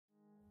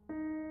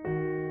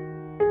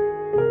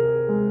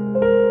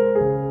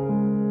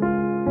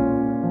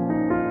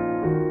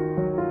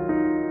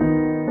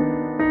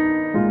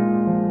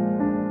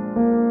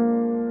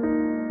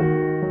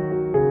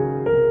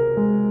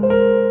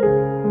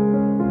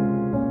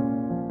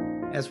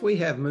As we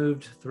have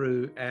moved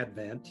through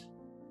Advent,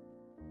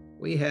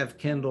 we have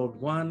kindled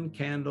one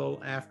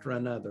candle after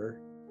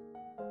another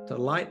to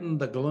lighten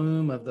the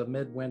gloom of the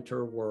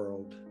midwinter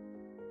world.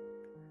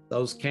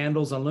 Those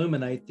candles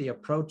illuminate the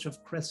approach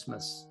of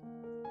Christmas,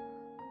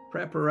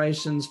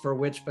 preparations for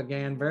which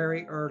began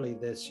very early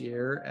this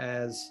year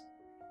as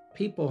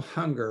people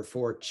hunger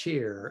for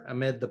cheer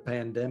amid the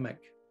pandemic.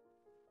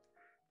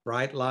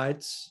 Bright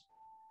lights,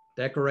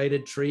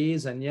 decorated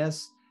trees, and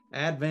yes,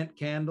 Advent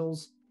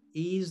candles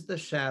ease the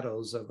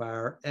shadows of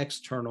our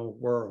external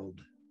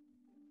world.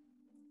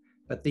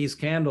 But these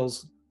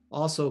candles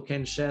also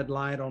can shed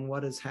light on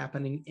what is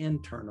happening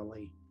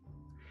internally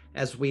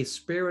as we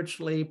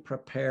spiritually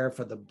prepare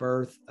for the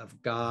birth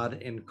of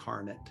God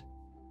incarnate.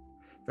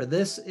 For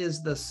this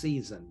is the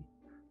season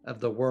of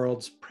the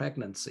world's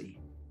pregnancy.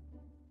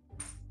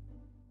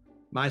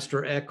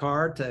 Meister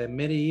Eckhart, a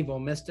medieval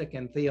mystic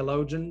and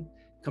theologian,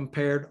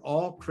 compared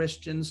all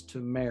Christians to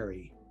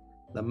Mary,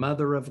 the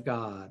Mother of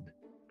God,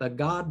 the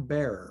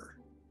God-bearer,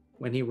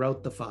 when he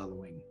wrote the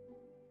following.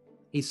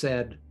 He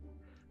said,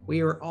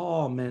 "We are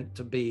all meant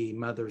to be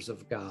mothers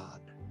of God.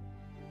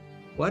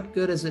 What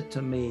good is it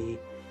to me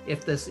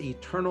if this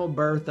eternal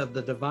birth of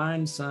the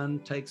divine Son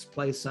takes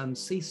place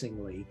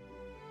unceasingly,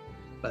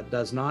 but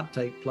does not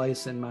take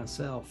place in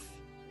myself?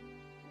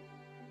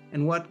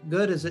 And what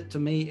good is it to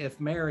me if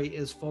Mary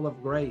is full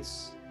of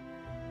grace,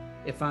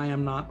 if I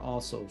am not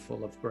also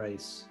full of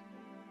grace?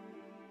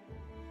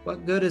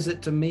 What good is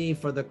it to me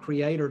for the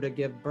Creator to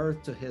give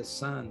birth to his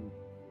Son,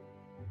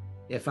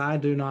 if I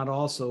do not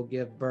also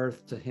give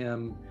birth to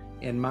him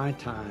in my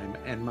time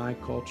and my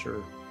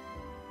culture?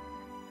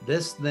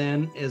 This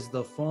then is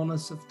the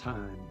fullness of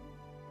time,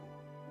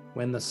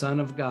 when the Son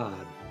of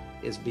God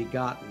is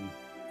begotten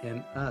in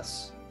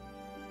us."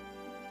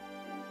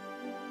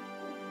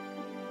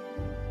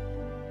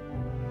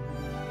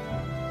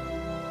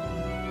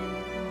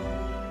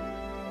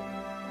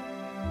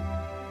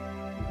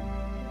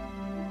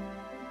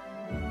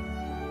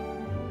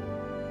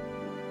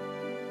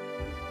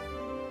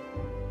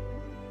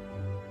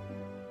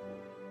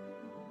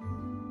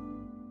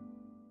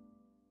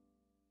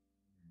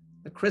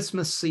 The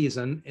Christmas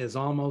season is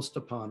almost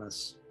upon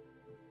us,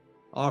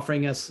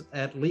 offering us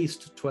at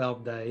least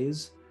 12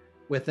 days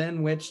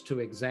within which to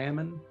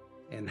examine,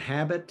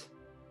 inhabit,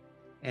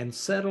 and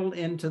settle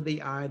into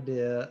the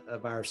idea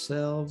of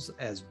ourselves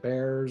as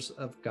bearers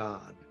of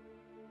God.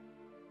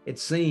 It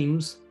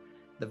seems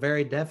the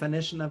very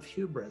definition of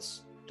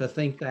hubris to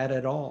think that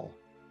at all,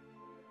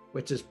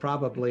 which is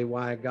probably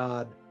why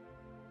God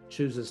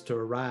chooses to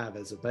arrive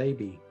as a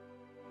baby.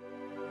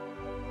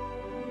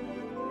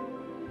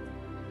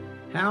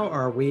 How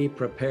are we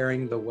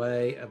preparing the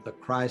way of the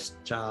Christ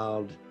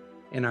child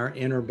in our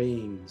inner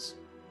beings?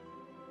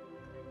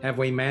 Have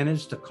we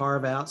managed to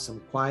carve out some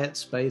quiet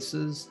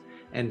spaces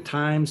and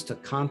times to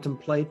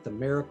contemplate the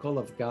miracle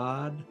of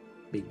God,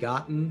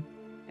 begotten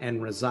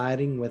and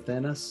residing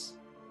within us?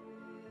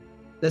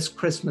 This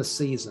Christmas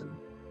season,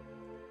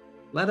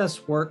 let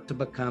us work to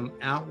become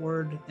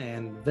outward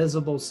and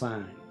visible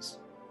signs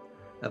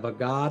of a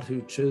God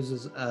who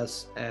chooses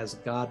us as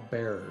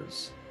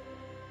God-bearers.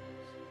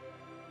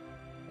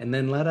 And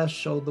then let us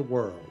show the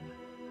world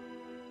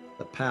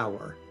the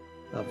power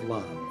of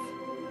love.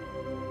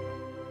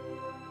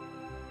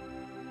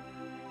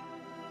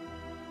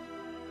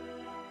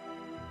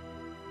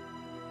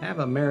 Have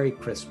a Merry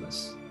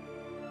Christmas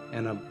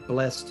and a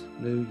blessed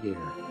New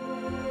Year.